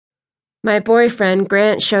My boyfriend,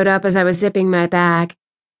 Grant, showed up as I was zipping my bag.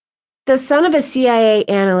 The son of a CIA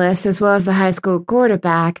analyst as well as the high school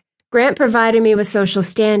quarterback, Grant provided me with social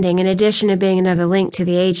standing in addition to being another link to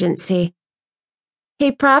the agency.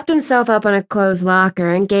 He propped himself up on a closed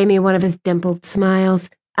locker and gave me one of his dimpled smiles,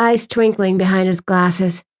 eyes twinkling behind his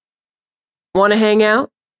glasses. "Want to hang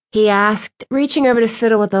out?" he asked, reaching over to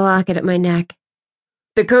fiddle with the locket at my neck.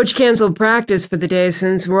 "The coach canceled practice for the day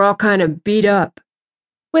since we're all kind of beat up."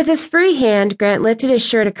 With his free hand, Grant lifted his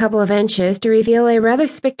shirt a couple of inches to reveal a rather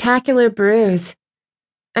spectacular bruise.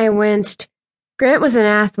 I winced. Grant was an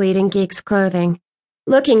athlete in geek's clothing.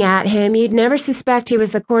 Looking at him, you'd never suspect he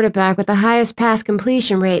was the quarterback with the highest pass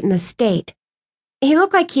completion rate in the state. He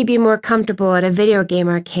looked like he'd be more comfortable at a video game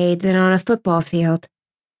arcade than on a football field.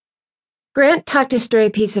 Grant tucked a stray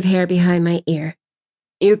piece of hair behind my ear.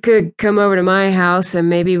 "You could come over to my house and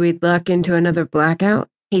maybe we'd luck into another blackout,"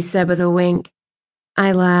 he said with a wink.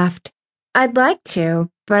 I laughed. "I'd like to,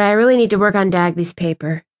 but I really need to work on Dagby's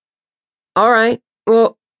paper." "All right.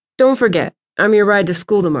 Well, don't forget, I'm your ride to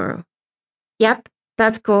school tomorrow." "Yep,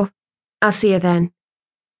 that's cool. I'll see you then."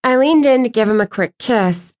 I leaned in to give him a quick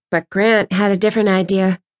kiss, but Grant had a different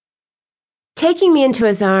idea. Taking me into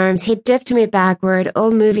his arms, he dipped me backward,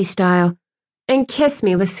 old movie style, and kissed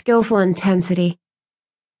me with skillful intensity.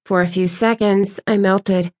 For a few seconds, I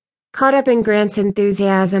melted, caught up in Grant's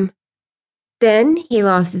enthusiasm. Then he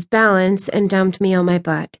lost his balance and dumped me on my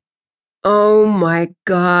butt. "Oh my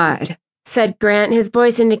God," said Grant, his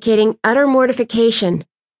voice indicating utter mortification.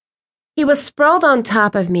 He was sprawled on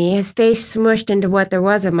top of me, his face smushed into what there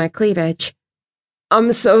was of my cleavage.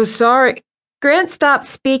 "I'm so sorry." Grant stopped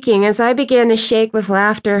speaking as I began to shake with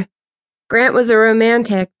laughter. Grant was a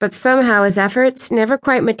romantic, but somehow his efforts never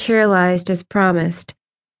quite materialized as promised.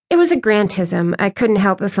 It was a Grantism I couldn't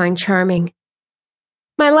help but find charming.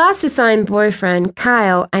 My last assigned boyfriend,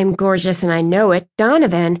 Kyle, I'm gorgeous and I know it,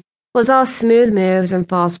 Donovan, was all smooth moves and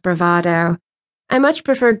false bravado. I much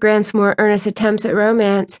preferred Grant's more earnest attempts at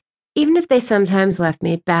romance, even if they sometimes left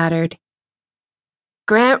me battered.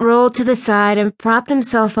 Grant rolled to the side and propped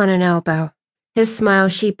himself on an elbow, his smile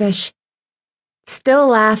sheepish. Still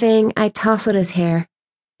laughing, I tousled his hair.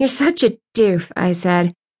 "You're such a doof," I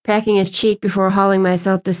said, pecking his cheek before hauling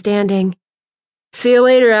myself to standing. "See you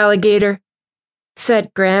later, alligator,"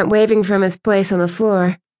 said Grant, waving from his place on the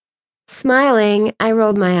floor. Smiling, I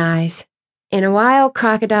rolled my eyes. "In a while,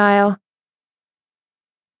 crocodile."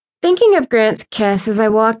 Thinking of Grant's kiss as I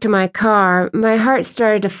walked to my car, my heart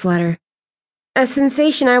started to flutter. A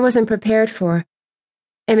sensation I wasn't prepared for.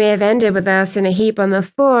 It may have ended with us in a heap on the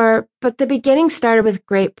floor, but the beginning started with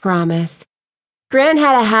great promise. Grant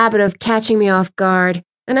had a habit of catching me off guard,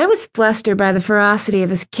 and I was flustered by the ferocity of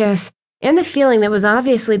his kiss and the feeling that was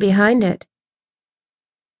obviously behind it.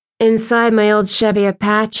 Inside my old Chevy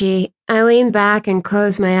Apache, I leaned back and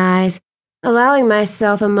closed my eyes, allowing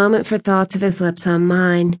myself a moment for thoughts of his lips on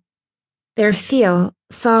mine. Their feel,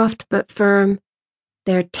 soft but firm.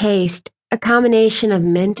 Their taste, a combination of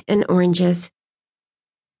mint and oranges.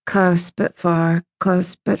 Close but far,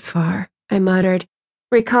 I muttered,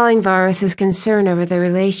 recalling Varus's concern over the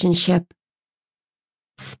relationship.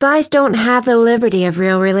 Spies don't have the liberty of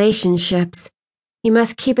real relationships. You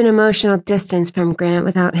must keep an emotional distance from Grant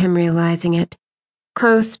without him realizing it.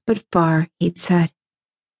 Close but far, he'd said.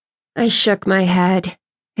 I shook my head.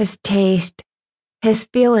 His taste, his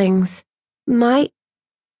feelings,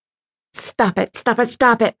 Stop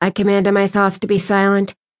it, I commanded my thoughts to be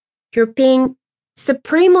silent. You're being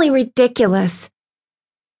supremely ridiculous.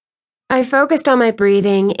 I focused on my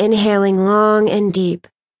breathing, inhaling long and deep.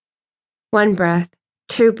 1 breath,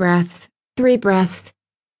 2 breaths, 3 breaths.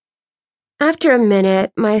 After a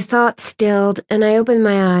minute, my thoughts stilled and I opened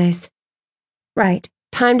my eyes. Right,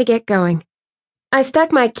 time to get going. I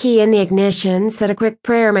stuck my key in the ignition, said a quick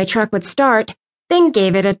prayer my truck would start, then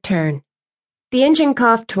gave it a turn. The engine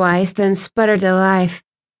coughed twice, then sputtered to life.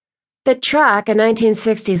 The truck, a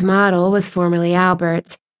 1960s model, was formerly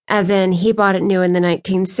Albert's, as in he bought it new in the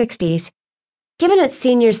 1960s. Given its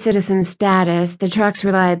senior citizen status, the truck's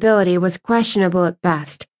reliability was questionable at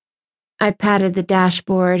best. I patted the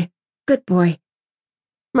dashboard. Good boy.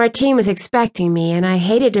 Martine was expecting me, and I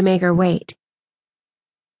hated to make her wait.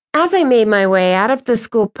 As I made my way out of the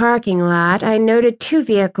school parking lot, I noted 2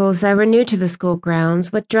 vehicles that were new to the school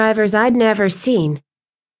grounds with drivers I'd never seen.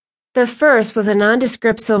 The first was a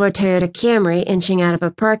nondescript silver Toyota Camry inching out of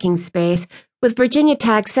a parking space with Virginia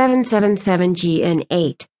tag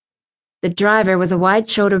 777GN8. The driver was a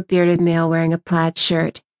wide-shouldered bearded male wearing a plaid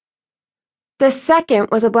shirt. The second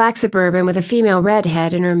was a black Suburban with a female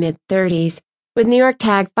redhead in her mid-30s, with New York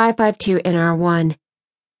tag 552NR1.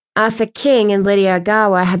 Asa King and Lydia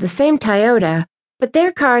Agawa had the same Toyota, but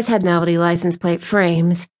their cars had novelty license plate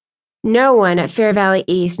frames. No one at Fair Valley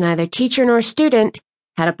East, neither teacher nor student,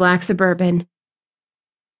 had a black Suburban.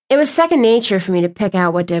 It was second nature for me to pick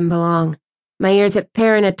out what didn't belong. My years at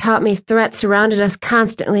Perrin had taught me threats surrounded us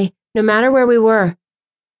constantly, no matter where we were.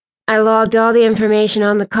 I logged all the information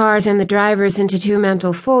on the cars and the drivers into 2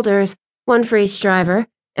 mental folders, one for each driver,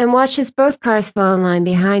 and watched as both cars fell in line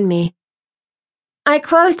behind me. I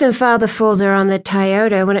closed and filed the folder on the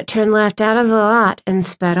Toyota when it turned left out of the lot and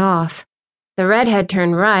sped off. The redhead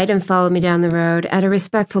turned right and followed me down the road at a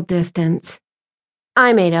respectful distance.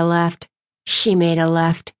 I made a left. She made a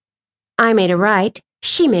left. I made a right.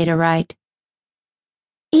 She made a right.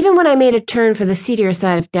 Even when I made a turn for the seedier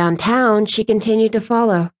side of downtown, she continued to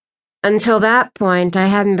follow. Until that point, I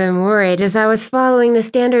hadn't been worried as I was following the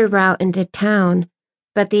standard route into town,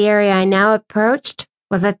 but the area I now approached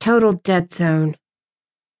was a total dead zone.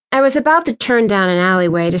 I was about to turn down an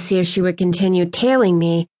alleyway to see if she would continue tailing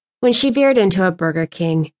me when she veered into a Burger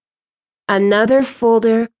King. Another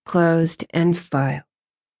folder closed and filed.